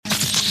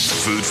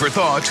Food for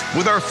thought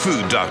with our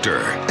food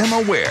doctor,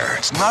 Emma Ware.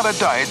 It's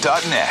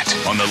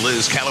notadiet.net on the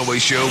Liz Callaway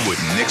Show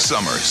with Nick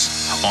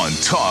Summers on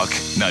Talk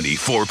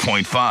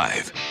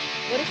 94.5.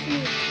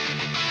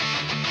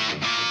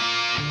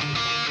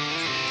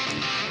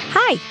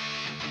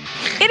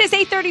 Hi. It is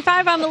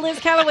 8:35 on the Liz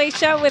Callaway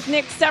Show with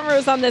Nick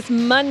Summers on this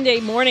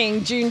Monday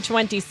morning, June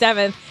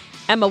 27th.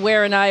 Emma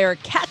Ware and I are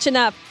catching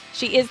up.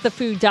 She is the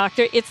food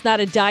doctor. It's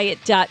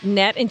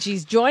notadiet.net, and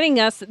she's joining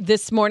us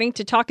this morning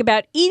to talk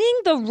about eating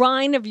the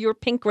rind of your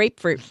pink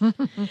grapefruit.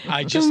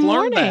 I just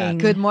learned that.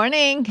 Good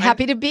morning.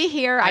 Happy to be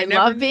here. I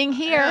love being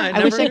here.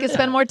 I wish I could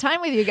spend more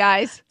time with you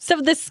guys. So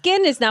the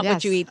skin is not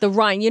what you eat. The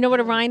rind. You know what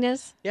a rind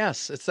is?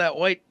 Yes, it's that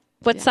white.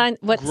 What sound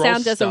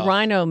does stuff. a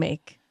rhino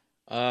make?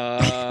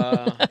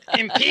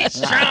 Impeach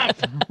Trump.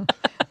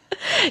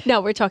 No,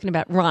 we're talking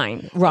about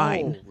rind. Oh,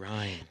 rind.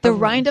 The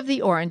rind of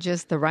the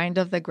oranges, the rind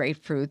of the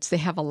grapefruits, they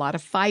have a lot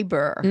of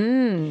fiber,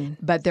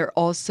 but they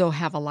also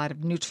have a lot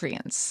of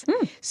nutrients.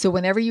 So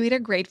whenever you eat a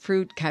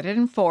grapefruit, cut it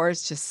in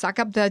fours, just suck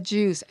up the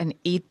juice and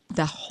eat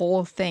the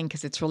whole thing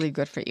because it's really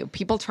good for you.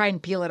 People try and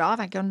peel it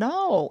off. I go,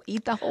 no,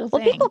 eat the whole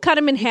thing. Well, people cut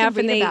them in You half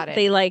can and read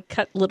they like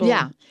cut little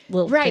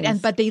right, things.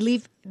 but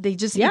they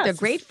just eat the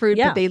grapefruit,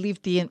 but they leave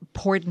the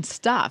important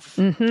stuff.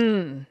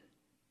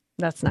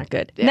 That's not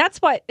good. And that's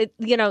why,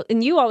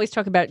 and you always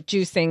talk about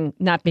juicing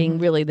not being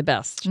really the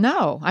best.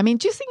 No, I mean,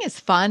 juicing is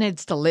fun.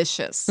 It's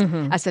delicious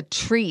as a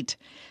treat.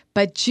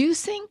 But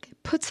juicing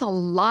puts a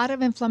lot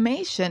of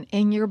inflammation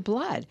in your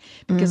blood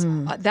because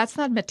that's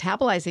not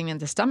metabolizing in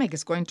the stomach.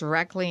 It's going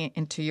directly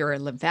into your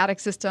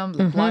lymphatic system,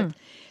 the blood.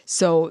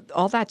 So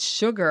all that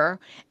sugar,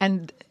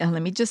 and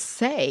let me just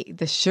say,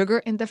 the sugar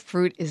in the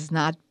fruit is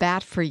not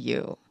bad for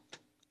you.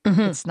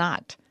 It's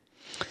not.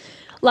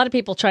 A lot of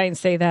people try and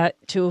say that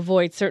to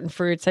avoid certain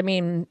fruits. I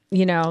mean,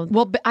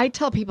 Well, but I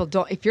tell people,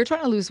 if you're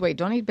trying to lose weight,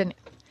 don't eat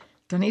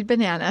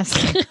bananas.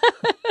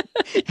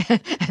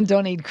 And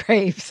don't eat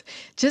grapes.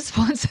 Just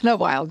once in a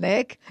while,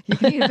 Nick. You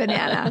can eat a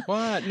banana.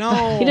 What?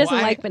 No. He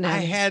doesn't like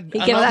bananas.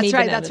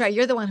 That's right.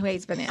 You're the one who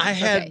hates bananas. I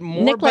had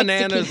more Nick likes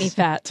bananas to keep me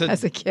fat.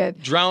 As a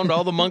kid. Drowned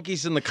all the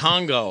monkeys in the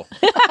Congo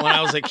when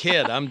I was a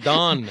kid. I'm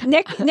done.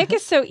 Nick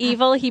is so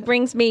evil. He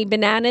brings me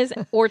bananas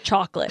or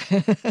chocolate.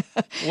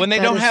 When they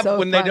That don't is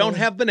so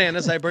have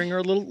bananas, I bring her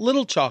a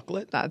little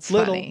chocolate. That's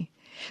little. funny.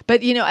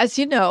 But as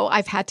you know,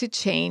 I've had to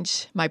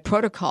change my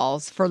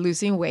protocols for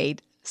losing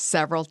weight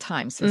several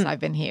times since I've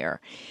been here.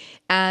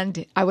 And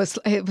it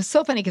was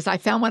so funny because I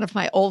found one of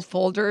my old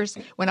folders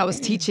when I was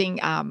teaching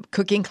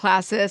cooking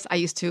classes. I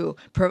used to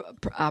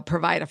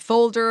provide a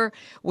folder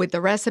with the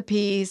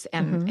recipes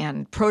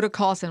and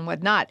protocols and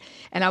whatnot.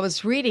 And I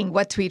was reading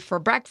what to eat for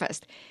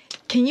breakfast.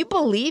 Can you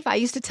believe I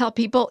used to tell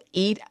people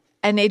eat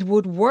and it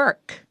would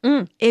work?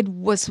 It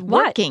was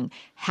working.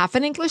 Half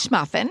an English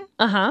muffin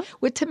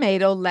with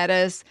tomato,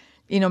 lettuce,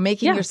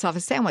 making yourself a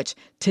sandwich.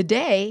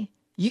 Today,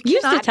 you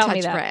cannot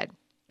touch bread.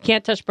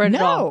 Can't touch bread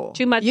at all. No.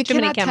 Too many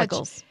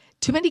chemicals.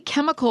 Too many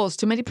chemicals,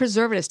 too many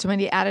preservatives, too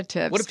many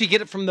additives. What if you get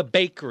it from the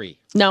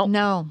bakery? No.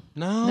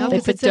 They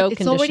put dough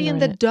it's already in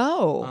the conditioner in it.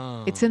 dough.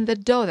 Oh. It's in the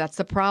dough. That's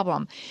the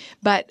problem.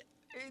 But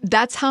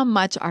that's how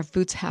much our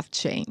foods have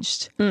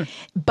changed.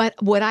 But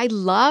what I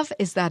love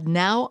is that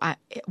now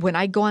when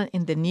I go on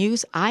in the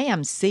news, I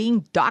am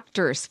seeing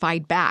doctors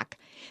fight back.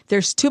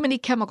 There's too many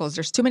chemicals.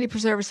 There's too many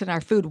preservatives in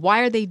our food. Why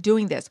are they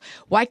doing this?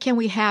 Why can't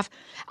we have...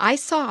 I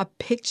saw a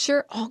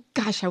picture. Oh,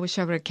 gosh, I wish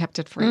I would have kept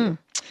it for you.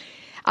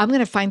 I'm going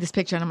to find this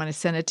picture and I'm going to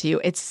send it to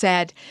you. It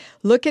said,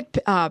 look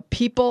at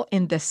people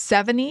in the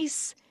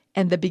 70s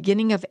and the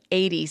beginning of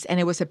 80s.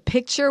 And it was a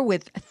picture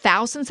with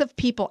thousands of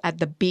people at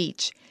the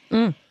beach.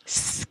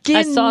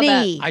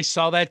 Skinny. I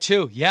saw that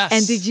too. Yes.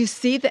 And did you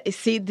see the?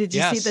 Did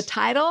you see the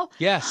title?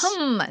 Yes.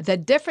 The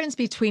difference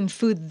between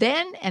food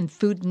then and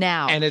food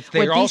now. And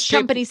what these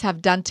companies have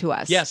done to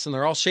us. Yes, and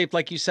they're all shaped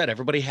like you said.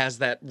 Everybody has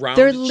that round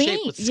shape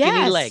with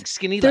skinny legs.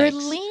 They're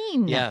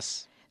lean.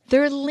 Yes.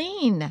 They're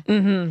lean.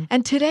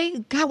 And today,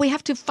 God, we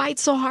have to fight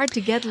so hard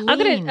to get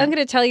lean. I'm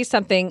gonna tell you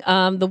something.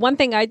 The one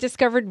thing I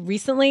discovered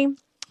recently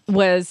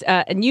was,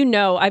 and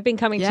I've been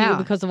coming to you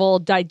because of all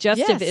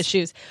digestive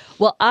issues.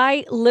 Well,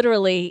 I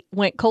literally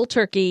went cold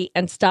turkey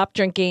and stopped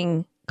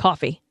drinking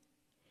coffee.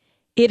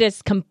 It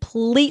has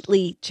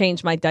completely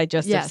changed my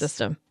digestive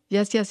system.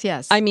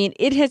 Yes. I mean,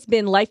 it has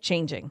been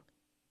life-changing.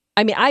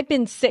 I mean, I've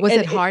been sick. Was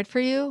it hard for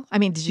you? I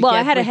mean, did you Well,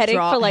 get I had a headache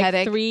for like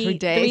headache 3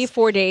 days?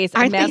 4 days.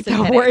 Aren't they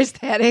the worst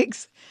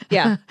headaches?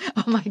 Yeah.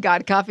 Oh, my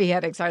God. Coffee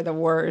headaches are the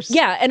worst.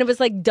 Yeah. And it was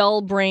like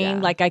dull brain.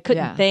 Yeah. Like I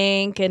couldn't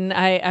think. And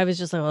I was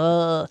just like,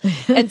 ugh.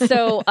 And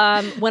so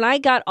when I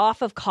got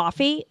off of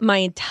coffee, my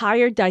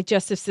entire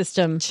digestive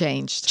system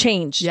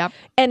changed. Yep.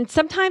 And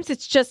sometimes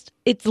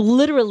it's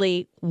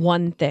literally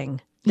one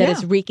thing that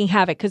is wreaking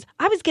havoc, because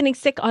I was getting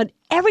sick on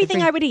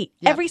everything I would eat,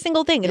 every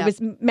single thing. And it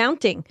was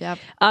mounting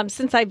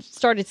since I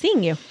started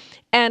seeing you.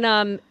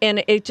 And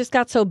it just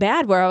got so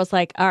bad where I was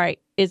like, all right,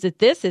 is it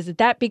this? Is it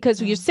that?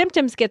 Because your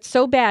symptoms get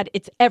so bad,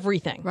 it's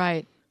everything.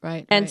 Right.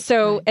 Right. And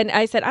and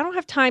I said, I don't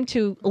have time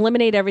to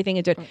eliminate everything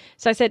and do it.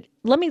 So I said,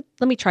 let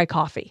me try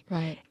coffee.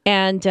 Right.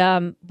 And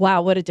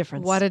wow, what a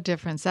difference. What a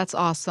difference. That's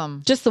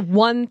awesome. Just the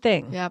one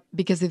thing. Yeah,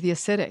 because of the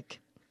acidic.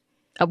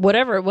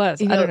 Whatever it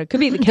was. I don't know. It could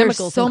be the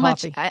chemicals so in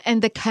much, coffee.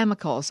 and the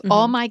chemicals.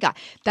 Oh my God.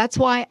 That's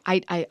why I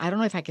don't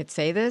know if I could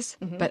say this,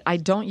 but I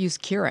don't use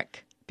Keurig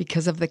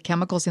because of the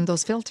chemicals in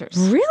those filters.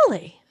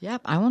 Really?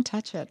 Yep. I won't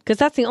touch it. Because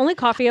that's the only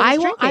coffee I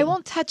was drinking. I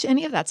won't touch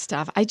any of that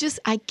stuff. I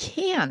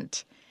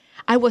can't.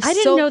 I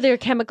didn't know there were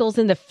chemicals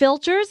in the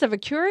filters of a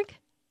Keurig.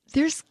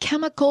 There's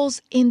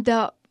chemicals in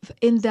the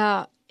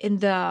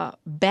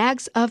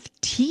bags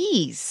of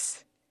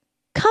teas.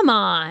 Come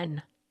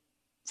on.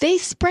 They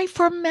spray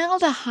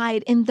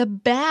formaldehyde in the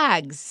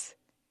bags.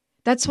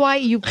 That's why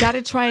you've got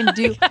to try and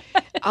do.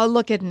 I'll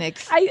look at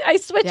Nick's. I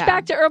switched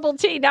back to herbal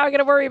tea. Now I'm going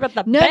to worry about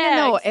the bags.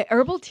 No.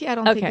 Herbal tea, I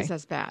don't think is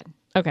as bad.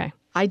 Okay.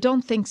 I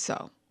don't think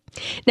so.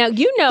 Now,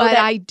 but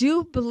I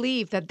do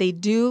believe that they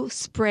do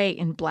spray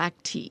in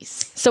black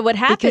teas. So what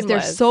happened because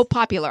they're so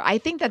popular. I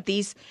think that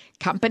these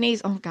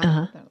companies, oh God,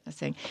 I was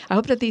saying, I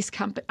hope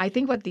that I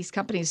think what these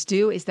companies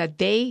do is that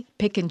they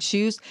pick and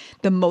choose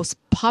the most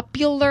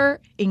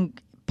popular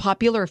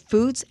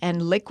foods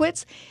and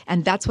liquids,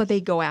 and that's what they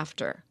go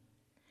after.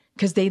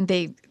 Because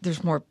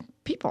there's more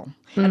people.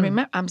 And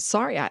remember, I'm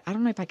sorry, I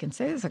don't know if I can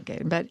say this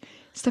again, but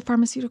it's the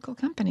pharmaceutical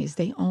companies.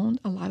 They own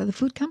a lot of the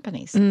food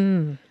companies.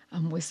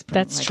 I'm whispering.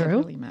 That's like true.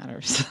 It really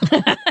matters.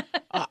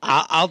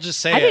 I'll just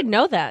say I didn't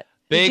know that.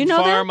 Big Did you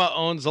know Pharma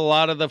owns a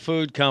lot of the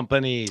food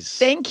companies.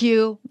 Thank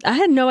you. I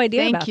had no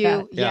idea about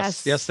that.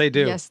 Yes, they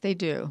do. Yes, they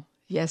do.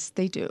 Yes,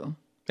 they do.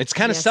 It's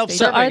kind of Yes,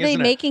 self-serving, So are they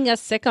isn't it? making us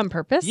sick on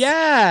purpose?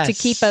 Yes. To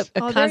keep a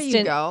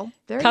constant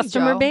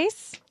customer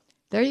base?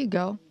 There you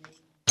go.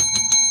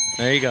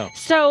 There you go.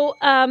 So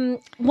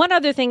one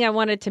other thing I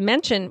wanted to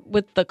mention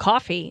with the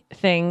coffee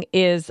thing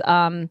is,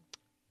 I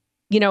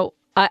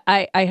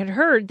had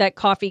heard that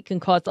coffee can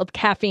cause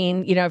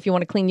caffeine. If you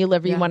want to clean your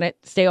liver, you want to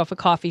stay off of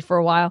coffee for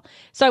a while.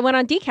 So I went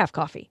on decaf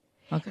coffee.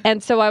 Okay.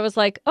 And so I was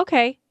like,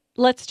 okay,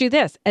 let's do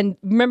this. And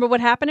remember what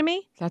happened to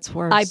me? That's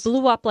worse. I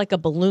blew up like a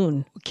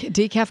balloon.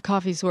 Decaf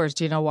coffee's worse.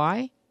 Do you know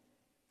why?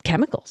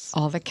 Chemicals.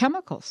 All the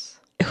chemicals.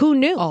 Who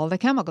knew? All the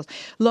chemicals.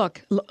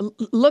 Look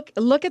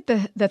at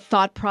the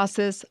thought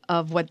process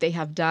of what they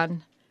have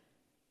done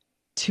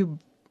to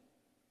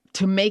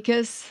make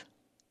us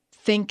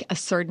think a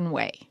certain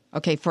way.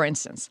 Okay, for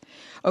instance.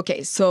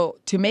 Okay, so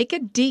to make a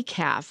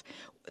decaf,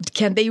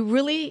 can they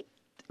really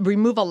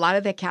remove a lot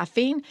of the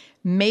caffeine?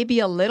 Maybe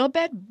a little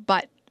bit,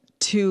 but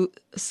to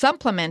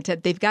supplement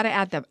it, they've got to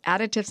add the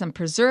additives and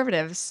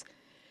preservatives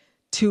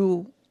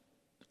to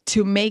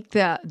make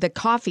the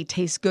coffee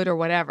taste good or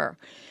whatever.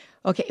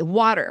 Okay,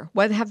 water.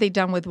 What have they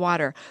done with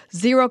water?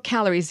 0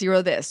 calories,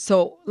 0 this.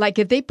 So, like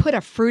if they put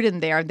a fruit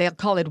in there, they'll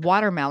call it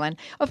watermelon.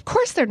 Of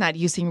course, they're not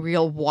using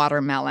real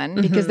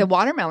watermelon because the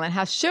watermelon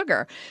has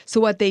sugar.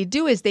 So what they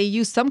do is they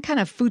use some kind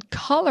of food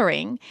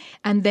coloring,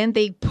 and then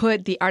they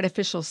put the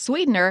artificial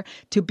sweetener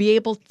to be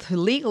able to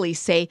legally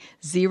say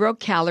 0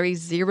 calories,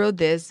 0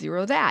 this,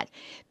 0 that.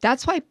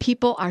 That's why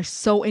people are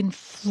so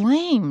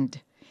inflamed.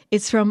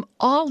 It's from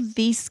all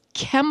these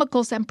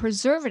chemicals and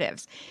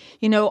preservatives.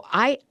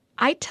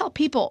 I tell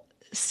people,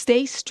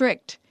 stay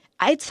strict.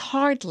 It's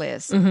hard,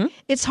 Liz.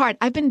 It's hard.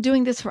 I've been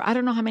doing this for I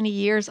don't know how many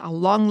years, a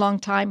long, long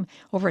time,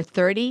 over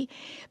 30.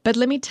 But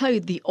let me tell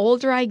you, the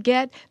older I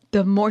get,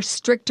 the more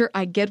stricter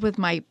I get with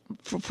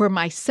for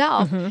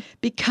myself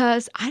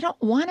because I don't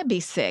want to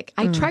be sick.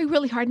 I try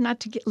really hard not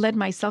to let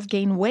myself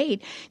gain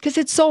weight because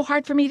it's so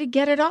hard for me to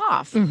get it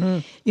off.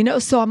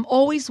 So I'm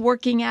always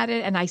working at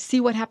it, and I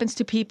see what happens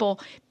to people.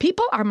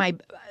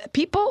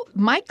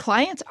 My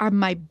clients are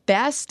my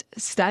best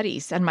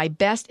studies and my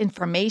best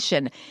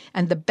information,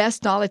 and the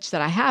best knowledge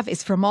that I have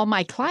is from all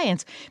my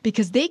clients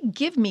because they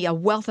give me a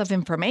wealth of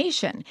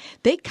information.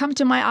 They come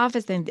to my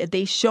office and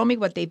they show me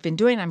what they've been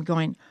doing. I'm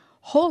going,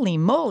 holy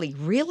moly,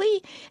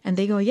 really? And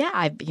they go, yeah,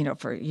 I've,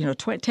 for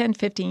 10,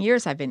 15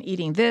 years, I've been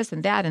eating this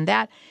and that and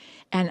that.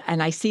 And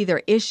I see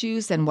their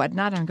issues and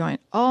whatnot. I'm going,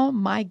 oh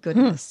my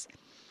goodness.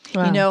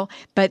 Wow.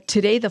 But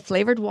today the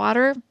flavored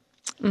water,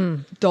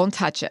 don't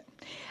touch it.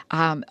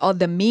 All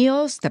the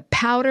meals, the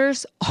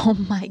powders, oh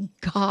my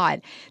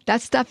God.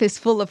 That stuff is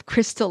full of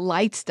crystal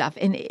light stuff.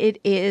 And it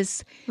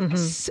is,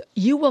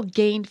 you will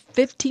gain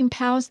 15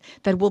 pounds.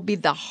 That will be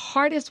the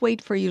hardest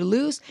weight for you to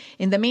lose.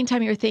 In the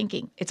meantime, you're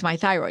thinking, it's my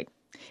thyroid.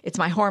 It's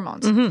my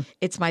hormones.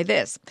 It's my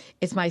this.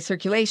 It's my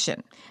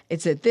circulation.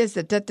 It's a this,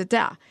 a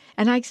da.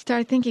 And I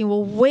start thinking,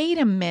 well, wait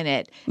a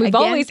minute. We've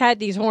always had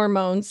these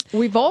hormones.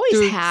 We've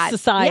always had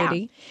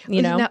society.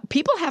 Yeah. Now,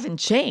 people haven't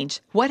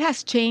changed. What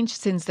has changed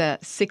since the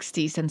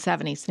 60s and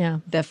 70s? Yeah.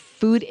 The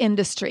food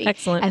industry.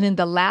 Excellent. And in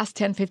the last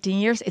 10, 15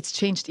 years, it's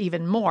changed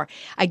even more.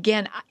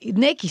 Again,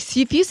 Nick,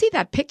 if you see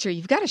that picture,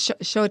 you've got to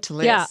show it to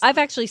Liz. Yeah, I've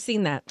actually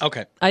seen that.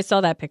 Okay. I saw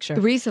that picture.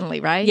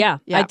 Recently, right? Yeah,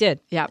 I did.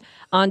 Yeah.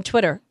 On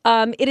Twitter.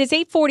 It is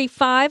 8:40.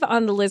 8:45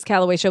 on the Liz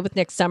Callaway Show with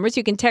Nick Summers.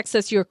 You can text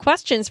us your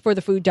questions for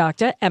the food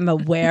doctor, Emma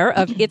Ware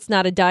of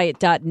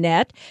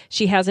itsnotadiet.net.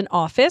 She has an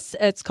office.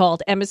 It's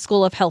called Emma's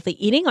School of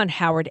Healthy Eating on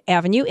Howard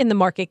Avenue in the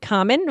Market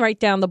Common, right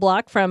down the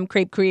block from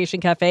Crepe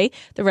Creation Cafe,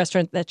 the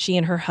restaurant that she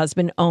and her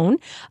husband own.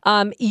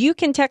 You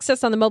can text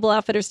us on the Mobile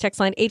Outfitters text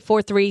line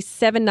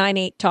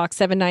 843-798-TALK,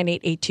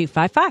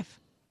 798-8255.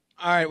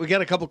 All right, we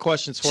got a couple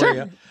questions for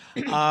you.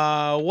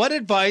 What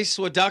advice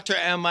would Dr.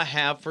 Emma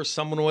have for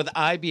someone with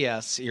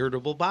IBS,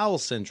 irritable bowel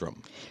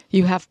syndrome?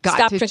 You have got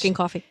Stop to drinking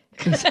coffee.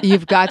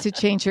 You've got to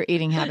change your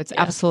eating habits.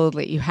 Yeah.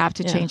 Absolutely. You have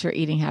to change your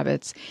eating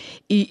habits.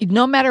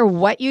 No matter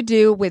what you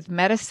do with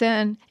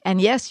medicine,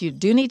 and yes, you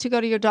do need to go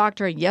to your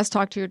doctor, and yes,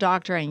 talk to your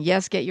doctor, and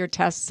yes, get your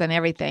tests and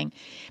everything.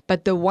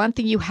 But the one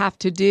thing you have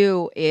to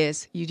do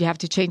is you have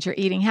to change your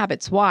eating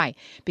habits. Why?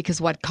 Because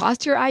what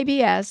caused your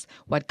IBS,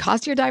 what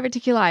caused your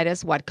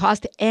diverticulitis, what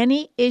caused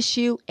any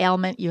issue,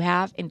 ailment you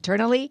have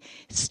internally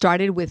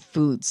started with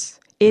foods.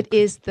 It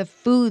is the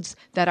foods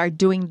that are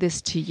doing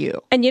this to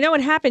you. And you know what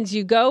happens?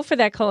 You go for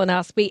that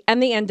colonoscopy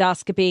and the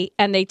endoscopy,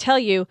 and they tell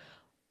you,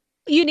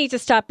 you need to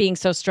stop being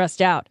so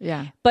stressed out.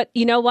 Yeah. But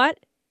you know what?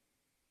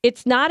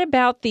 It's not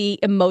about the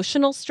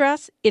emotional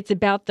stress. It's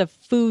about the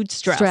food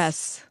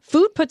stress.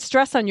 Food puts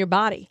stress on your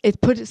body.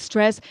 It puts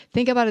stress.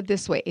 Think about it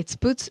this way. It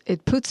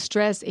puts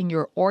stress in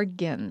your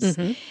organs.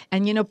 Mm-hmm.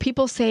 And,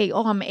 people say,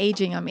 oh, I'm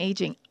aging.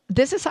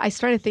 I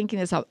started thinking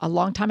this a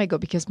long time ago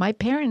because my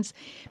parents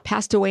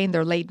passed away in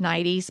their late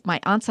 90s.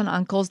 My aunts and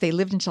uncles, they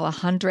lived until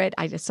 100.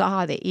 I just saw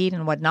how they eat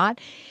and whatnot.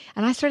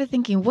 And I started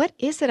thinking, what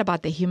is it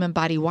about the human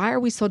body? Why are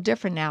we so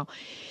different now?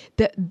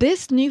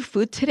 This new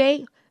food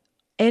today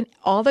and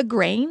all the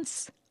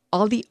grains,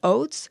 all the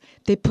oats,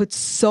 they put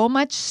so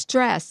much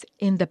stress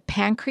in the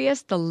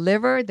pancreas, the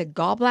liver, the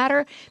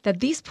gallbladder,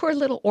 that these poor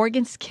little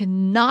organs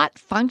cannot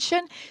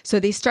function. So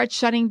they start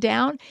shutting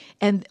down.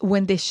 And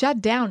when they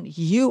shut down,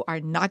 you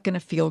are not going to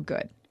feel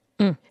good.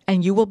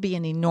 And you will be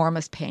in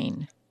enormous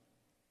pain.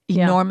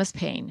 Enormous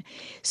pain.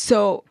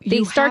 So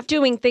they start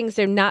doing things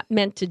they're not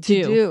meant to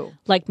do.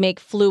 Like make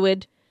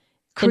fluid.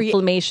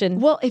 Inflammation.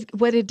 Well,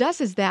 what it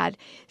does is that,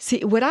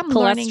 what I'm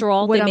learning...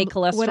 cholesterol.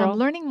 What I'm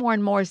learning more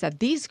and more is that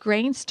these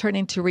grains turn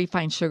into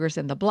refined sugars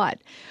in the blood.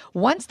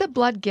 Once the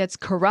blood gets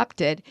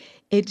corrupted,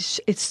 it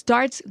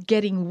starts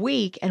getting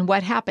weak, and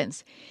what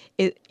happens?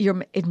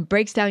 It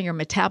breaks down your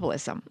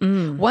metabolism.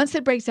 Once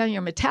it breaks down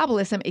your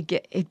metabolism,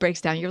 it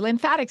breaks down your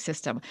lymphatic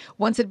system.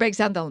 Once it breaks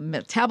down the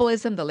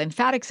metabolism, the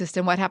lymphatic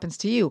system, what happens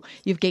to you?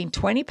 You've gained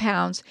 20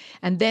 pounds,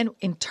 and then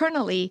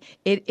internally,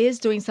 it is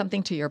doing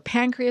something to your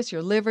pancreas,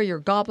 your liver, your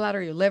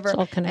gallbladder, your liver,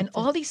 and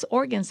all these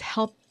organs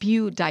help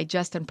you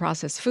digest and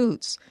process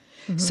foods.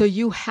 Mm-hmm. So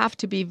you have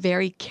to be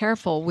very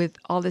careful with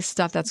all this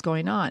stuff that's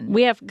going on.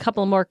 We have a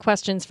couple more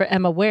questions for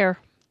Emma Ware.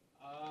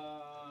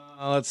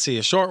 Let's see,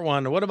 a short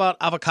one. What about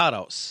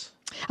avocados?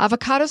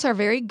 Avocados are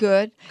very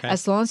good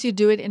as long as you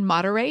do it in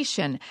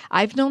moderation.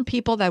 I've known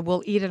people that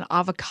will eat an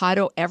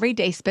avocado every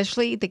day,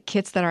 especially the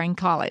kids that are in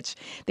college.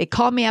 They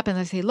call me up and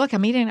they say, look,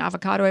 I'm eating an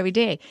avocado every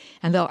day.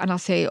 And I'll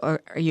say,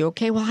 are you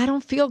okay? Well, I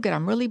don't feel good.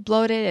 I'm really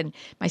bloated and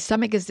my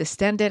stomach is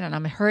distended and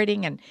I'm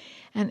hurting. And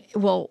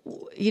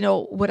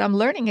what I'm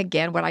learning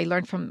again, what I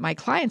learned from my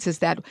clients is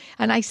that,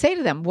 and I say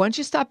to them, why don't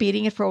you stop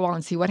eating it for a while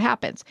and see what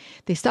happens?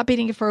 They stop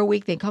eating it for a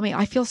week. They call me,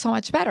 I feel so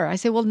much better. I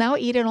say, well, now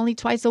eat it only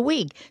twice a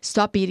week.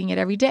 Stop eating it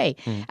every day.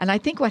 And I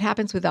think what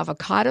happens with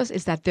avocados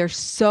is that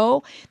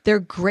they're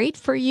great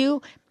for you,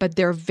 but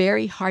they're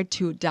very hard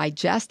to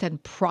digest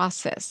and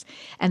process.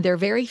 And they're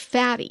very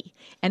fatty.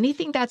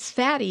 Anything that's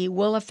fatty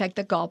will affect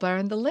the gallbladder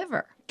and the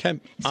liver.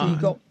 Okay. So you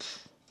go...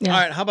 Yeah. All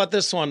right, how about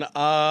this one?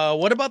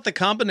 What about the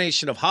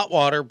combination of hot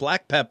water,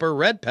 black pepper,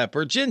 red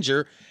pepper,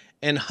 ginger,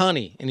 and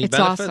honey? Any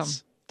benefits?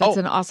 Awesome. That's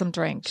an awesome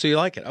drink. So you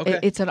like it? Okay.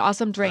 It's an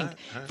awesome drink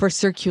for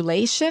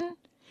circulation,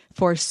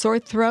 for sore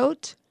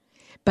throat.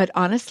 But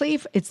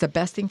honestly, it's the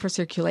best thing for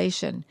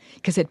circulation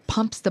because it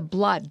pumps the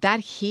blood.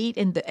 That heat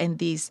in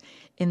these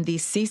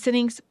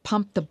seasonings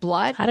pump the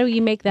blood. How do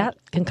you make that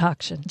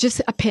concoction?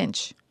 Just a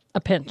pinch. A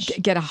pinch.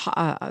 Get a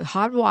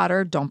hot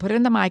water. Don't put it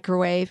in the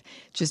microwave.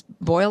 Just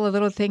boil a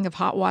little thing of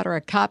hot water,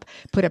 a cup.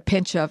 Put a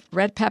pinch of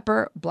red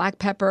pepper, black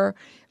pepper,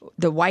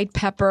 the white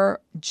pepper,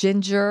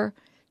 ginger,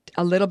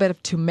 a little bit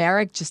of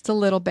turmeric, just a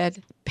little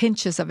bit,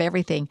 pinches of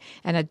everything,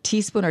 and a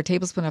teaspoon or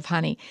tablespoon of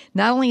honey.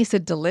 Not only is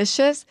it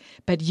delicious,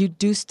 but you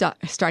do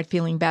start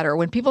feeling better.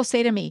 When people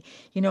say to me,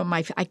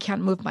 I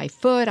can't move my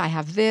foot, I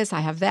have this, I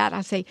have that,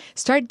 I say,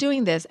 start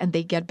doing this, and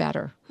they get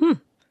better.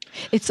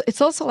 It's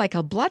also like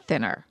a blood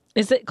thinner.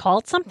 Is it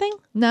called something?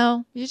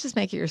 No, you just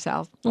make it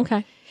yourself.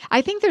 Okay.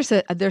 I think there's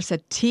a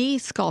tea.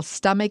 It's called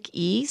Stomach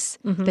Ease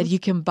that you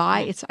can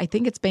buy. I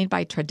think it's made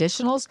by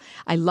Traditionals.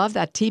 I love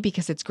that tea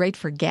because it's great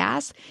for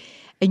gas,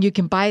 and you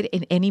can buy it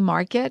in any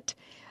market.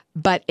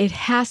 But it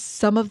has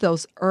some of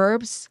those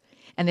herbs,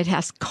 and it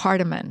has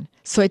cardamom,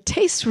 so it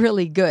tastes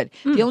really good.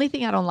 The only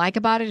thing I don't like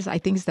about it is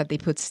that they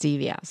put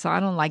stevia, so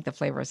I don't like the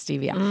flavor of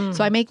stevia.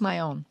 So I make my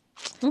own.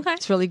 Okay.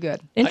 It's really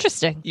good.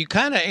 Interesting. You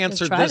kind of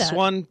answered try this that.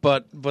 one,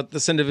 but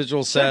this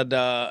individual said,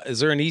 is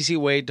there an easy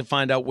way to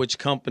find out which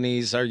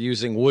companies are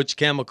using which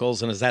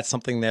chemicals, and is that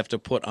something they have to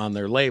put on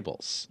their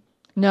labels?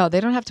 No, they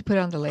don't have to put it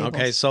on the labels.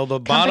 Okay, so the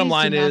bottom Companies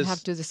line do not is...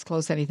 have to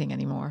disclose anything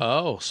anymore.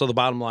 so the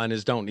bottom line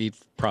is don't eat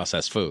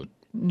processed food.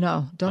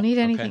 No, don't eat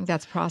anything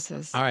that's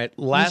processed. All right,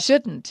 You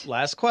shouldn't.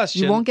 Last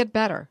question. You won't get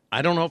better.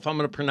 I don't know if I'm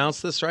going to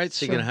pronounce this right,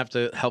 so you're going to have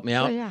to help me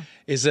out. yeah.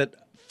 Is it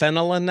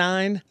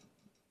phenylalanine?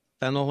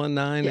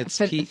 Phenylalanine? Yeah,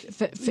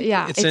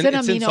 It's it's an in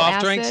amino soft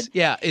acid. drinks?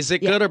 Yeah. Is it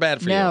good or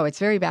bad for you? No, it's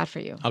very bad for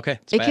you. Okay,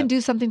 it's It bad. can do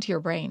something to your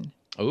brain.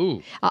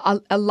 Ooh.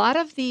 A lot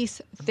of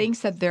these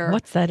things that they're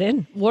What's that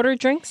in? Water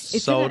drinks?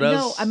 It's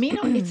Sodas?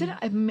 It's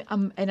an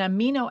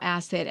amino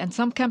acid, and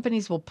some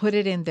companies will put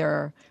it in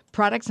their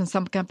products, and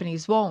some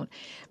companies won't.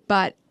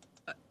 But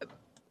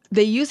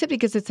they use it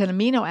because it's an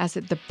amino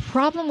acid. The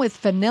problem with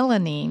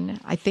phenylalanine,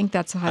 I think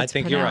that's how it's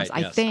think you're pronounced.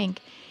 right, yes. I think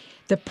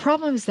the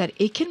problem is that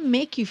it can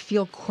make you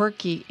feel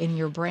quirky in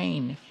your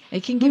brain.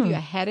 It can give you a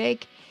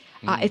headache.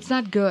 It's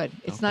not good.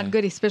 It's not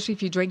good, especially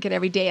if you drink it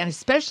every day, and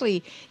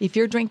especially if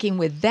you're drinking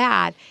with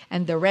that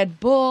and the Red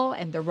Bull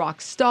and the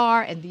Rock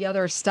Star and the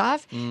other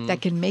stuff that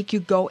can make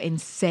you go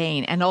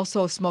insane, and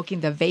also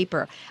smoking the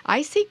vapor.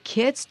 I see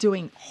kids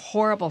doing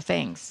horrible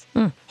things,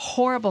 and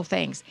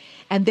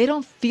they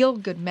don't feel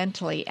good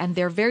mentally, and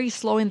they're very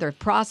slow in their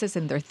process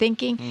and their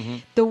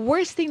thinking. The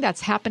worst thing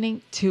that's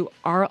happening to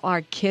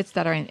our kids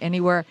that are in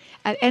anywhere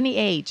at any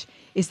age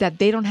is that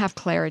they don't have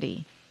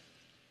clarity.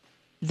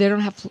 They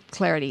don't have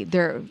clarity.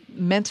 They're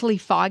mentally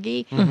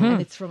foggy, and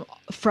it's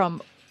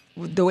from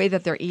the way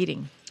that they're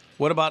eating.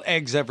 What about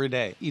eggs every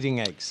day? Eating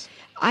eggs?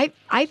 I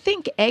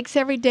think eggs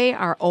every day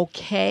are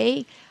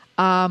okay.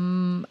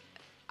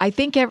 I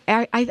think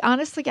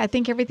I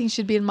think everything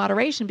should be in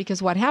moderation,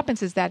 because what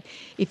happens is that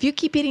if you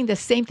keep eating the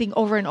same thing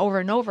over and over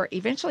and over,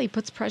 eventually it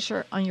puts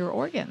pressure on your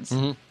organs.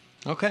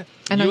 Okay.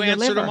 And you on your answered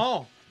liver. them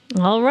all.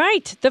 All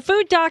right. The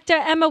food doctor,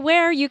 Emma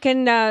Ware, you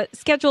can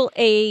schedule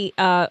a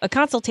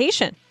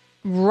consultation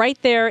right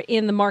there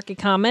in the Market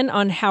Common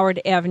on Howard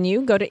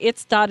Avenue. Go to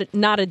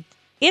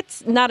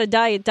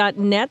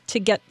itsnotadiet.net to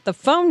get the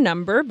phone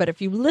number. But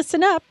if you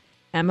listen up,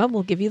 Emma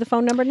will give you the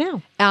phone number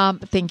now.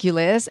 Thank you,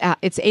 Liz.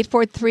 It's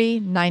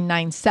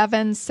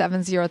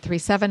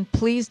 843-997-7037.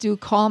 Please do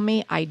call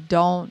me. I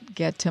don't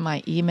get to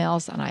my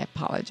emails, and I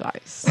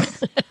apologize.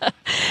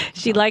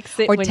 She likes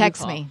it Or when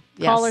text you call. me.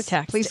 Call Yes, or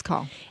text. please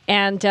call.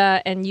 And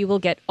you will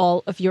get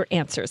all of your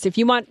answers. If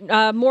you want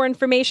more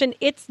information,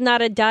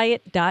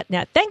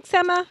 itsnotadiet.net. Thanks,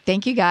 Emma.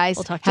 Thank you, guys.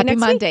 We'll talk to you Happy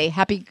next week. Monday.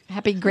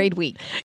 Happy grade week.